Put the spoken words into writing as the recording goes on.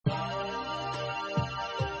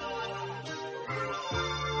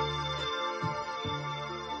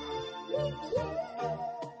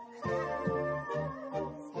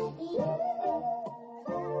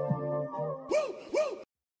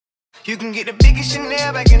You can get the biggest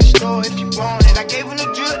Chanel back in the store if you want it. I gave them the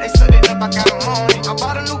drip, they sucked it up, I got them on it. I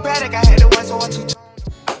bought a new Patek, I had the one, so I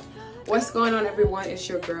took. What's going on, everyone? It's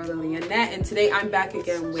your girl Lilianette, and today I'm back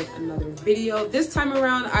again with another video. This time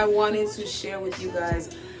around, I wanted to share with you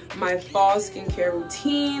guys my fall skincare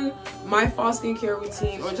routine. My fall skincare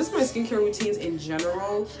routine, or just my skincare routines in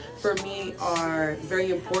general, for me are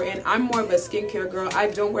very important. I'm more of a skincare girl. I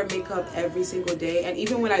don't wear makeup every single day, and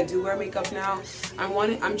even when I do wear makeup now,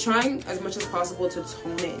 I'm trying as much as possible to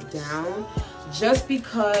tone it down, just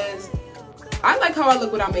because I like how I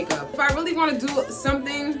look without makeup. If I really want to do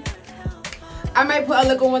something, I might put a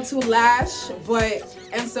little 1-2 lash,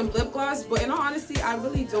 and some lip gloss, but in all honesty, I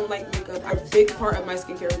really don't like makeup. A big part of my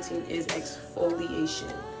skincare routine is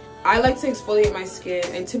exfoliation. I like to exfoliate my skin,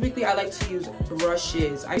 and typically I like to use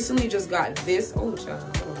brushes. I recently just got this,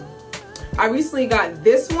 I recently got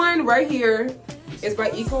this one right here. It's by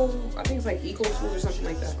I think it's like Eco Tools or something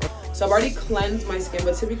like that. So I've already cleansed my skin,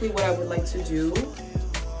 but typically what I would like to do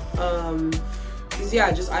is,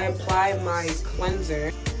 yeah, I apply my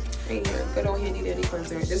cleanser. Right here, good old handy dandy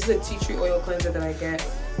cleanser. This is a tea tree oil cleanser that I get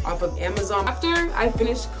off of Amazon. After I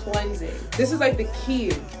finish cleansing, this is like the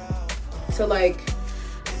key to like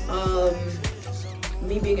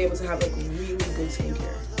me being able to have like really good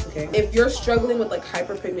skincare. Okay, if you're struggling with like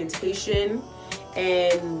hyperpigmentation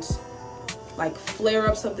and like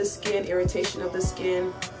flare-ups of the skin, irritation of the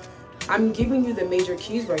skin, I'm giving you the major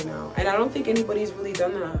keys right now, and I don't think anybody's really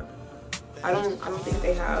done that. I don't think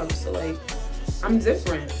they have. So like, I'm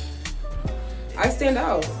different. I stand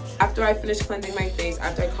out. After I finish cleansing my face,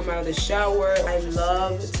 after I come out of the shower, I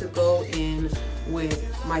love to go in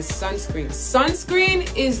with my sunscreen. Sunscreen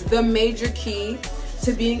is the major key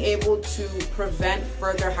to being able to prevent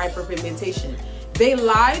further hyperpigmentation. They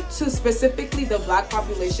lied to specifically the black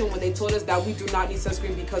population when they told us that we do not need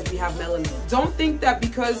sunscreen because we have melanin. Don't think that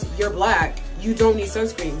because you're black, you don't need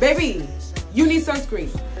sunscreen. Baby, you need sunscreen.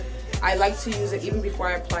 I like to use it even before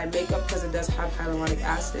I apply makeup because it does have hyaluronic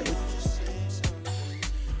acid.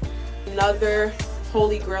 Another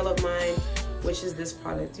holy grail of mine, which is this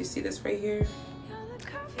product. You see this right here?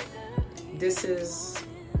 This is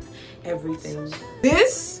everything.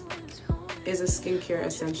 This is a skincare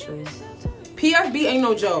essential. PFB ain't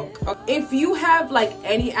no joke. If you have like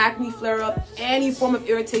any acne flare-up, any form of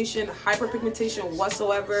irritation, hyperpigmentation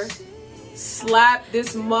whatsoever, slap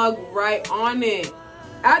this mug right on it.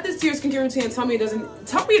 Add this to your skincare routine and tell me it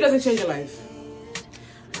doesn't change your life.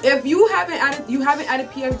 If you haven't added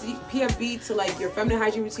PFB to like your feminine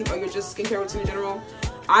hygiene routine or your just skincare routine in general,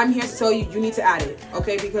 I'm here to tell you, you need to add it,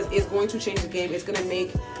 okay? Because it's going to change the game. It's gonna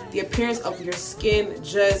make the appearance of your skin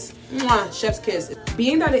just chef's kiss.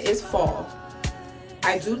 Being that it is fall,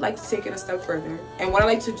 I do like to take it a step further. And what I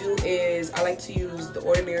like to do is I like to use the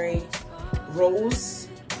Ordinary Rose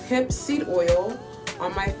Hemp Seed Oil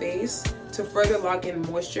on my face to further lock in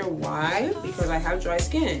moisture. Why? Because I have dry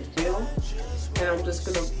skin. And I'm just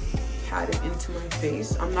gonna pat it into my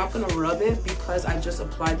face. I'm not gonna rub it because I just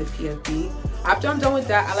applied the PFB. After I'm done with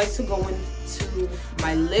that, I like to go into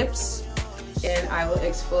my lips and I will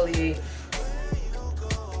exfoliate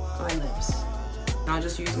my lips. I'll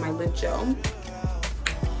just use my lip gel.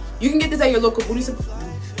 You can get this at your local beauty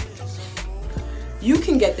supply. You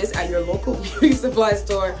can get this at your local beauty supply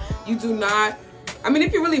store. You do not. I mean,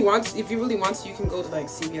 if you really want to, you can go to like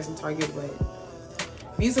CVS and Target, but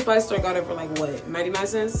beauty supply store got it for like what, 99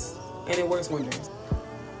 cents, and it works wonders.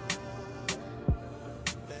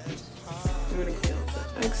 I'm gonna clean up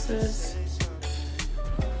the excess.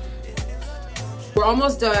 We're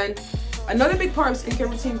almost done. Another big part of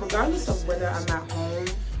skincare routine, regardless of whether I'm at home,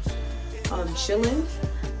 chilling,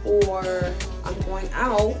 or I'm going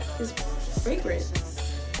out, is fragrance.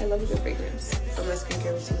 I love a good fragrance for my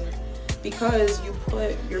skincare routine because you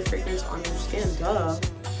put your fragrance on your skin, duh.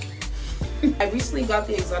 I recently got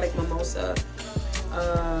the Exotic Mimosa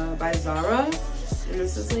by Zara, and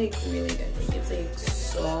this is like really good. Like, it's like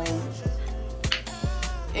so,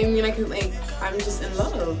 I mean, I'm just in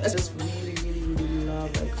love. I just really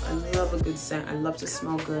love, like, I love a good scent. I love to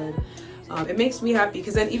smell good. It makes me happy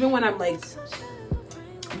because then even when I'm like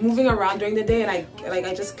moving around during the day and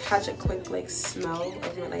I just catch a quick like smell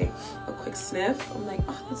of my, like a quick sniff, I'm like,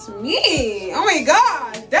 oh, it's me. Oh my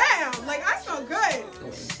god, damn, like I smell good.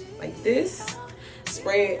 Like this,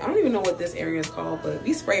 spray it. I don't even know what this area is called, but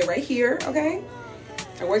we spray it right here, okay?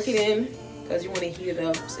 I work it in because you want to heat it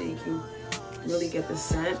up so you can really get the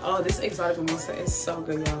scent. Oh, this Exotic Mimosa is so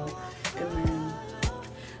good, y'all. And then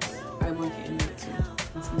I work it in there too.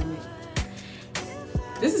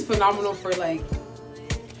 This is phenomenal for like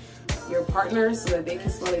your partner so that they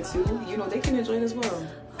can smell it too. You know, they can enjoy it as well.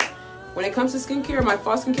 when it comes to skincare, my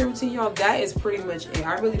fall skincare routine, y'all, that is pretty much it.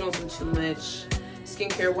 I really don't do too much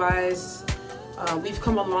skincare wise. We've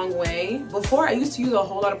come a long way. Before, I used to use a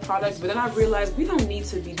whole lot of products, but then I realized we don't need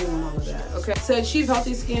to be doing all of that, okay? To achieve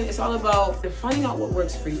healthy skin, it's all about finding out what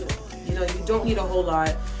works for you. You know, you don't need a whole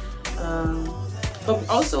lot. But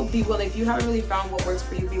also be willing, if you haven't really found what works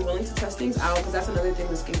for you, be willing to test things out, because that's another thing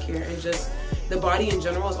with skincare and just the body in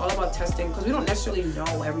general. Is all about testing, because we don't necessarily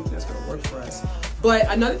know everything that's going to work for us.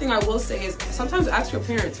 But another thing I will say is sometimes ask your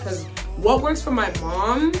parents, because what works for my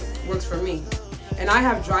mom works for me. And I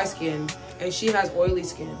have dry skin and she has oily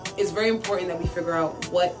skin. It's very important that we figure out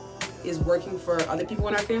what is working for other people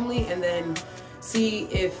in our family, and then see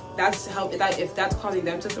if that's if that's causing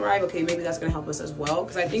them to thrive. Okay, maybe that's gonna help us as well,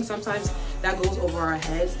 because I think sometimes that goes over our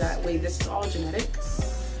heads that way this is all genetic.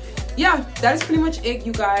 Yeah, that is pretty much it,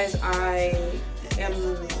 you guys. I am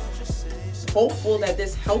hopeful that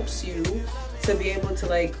this helps you to be able to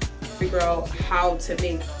like figure out how to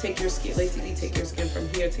take your skin, basically take your skin from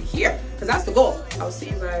here to here, because that's the goal. I'll see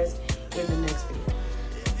you guys in the next video.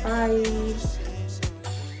 Bye.